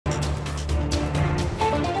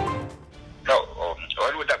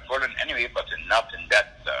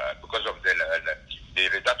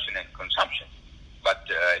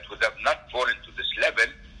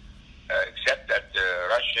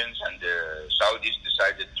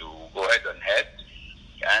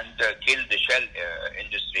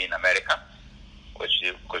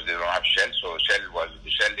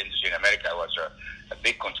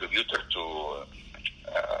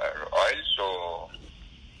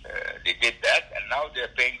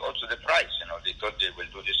they're paying also the price. They thought they will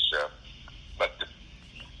do this, but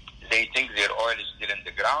they think their oil is still in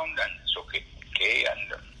the ground and it's okay.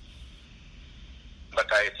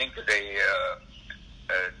 But I think they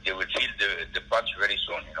will feel the punch very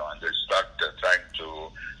soon, and they'll start trying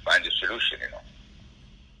to find a solution,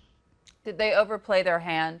 Did they overplay their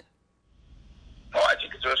hand? No, I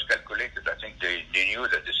think it was calculated. I think they knew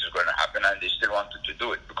that this is going to happen, and they still wanted to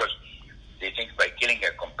do it because they think by killing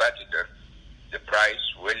a competitor, the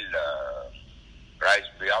price will rise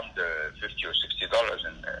beyond $50 or $60,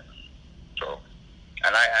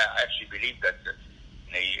 and I actually believe that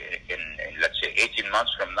in let's say 18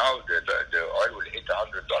 months from now, the oil will hit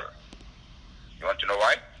 $100. You want to know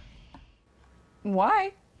why?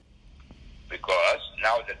 Why? Because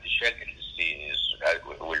now that the shale industry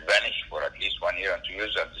will vanish for at least 1 year and 2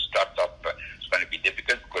 years, and the startup is going to be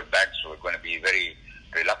difficult because banks are going to be very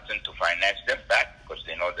reluctant to finance them back because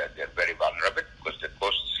they know that they're very vulnerable because the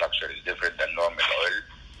cost structure is different than normal oil,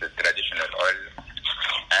 the traditional oil.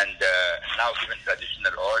 And now even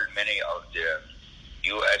traditional oil, many of the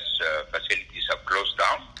U.S. facilities have closed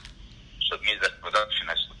down. So it means that production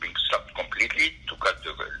has been stopped completely to cut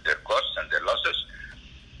their costs and their losses.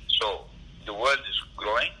 So the world is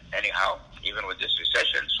growing anyhow, even with this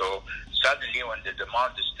recession. So suddenly when the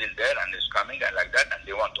demand is still there and is coming and like that, and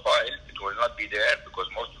they want oil, it will not be there because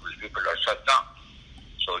most of these people are shut down.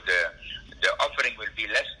 So the offering will be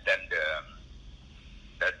less than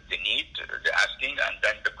the need, the asking, and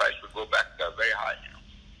then the price will go back very high.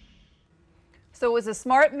 So it was a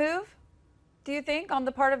smart move, do you think, on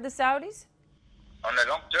the part of the Saudis? On the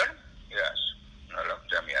long term, yes. On the long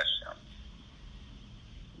term, yes.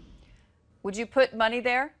 Would you put money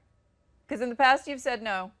there? Because in the past you've said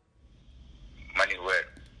no. Money where?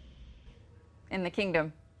 In the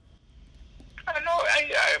kingdom. No,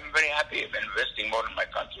 I'm very happy investing more in my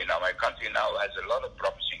country now. My country now has a lot of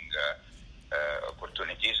promising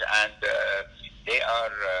opportunities, and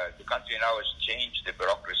the country now has changed. The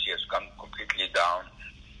bureaucracy has come completely down.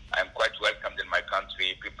 I'm quite welcomed in my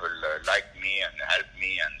country. People like me and help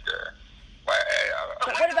me.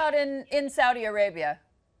 But what about in Saudi Arabia?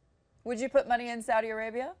 Would you put money in Saudi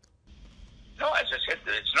Arabia? No, as I said,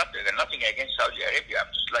 it's nothing against Saudi Arabia.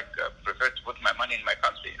 I'm just prefer to put my money in my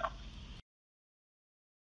country.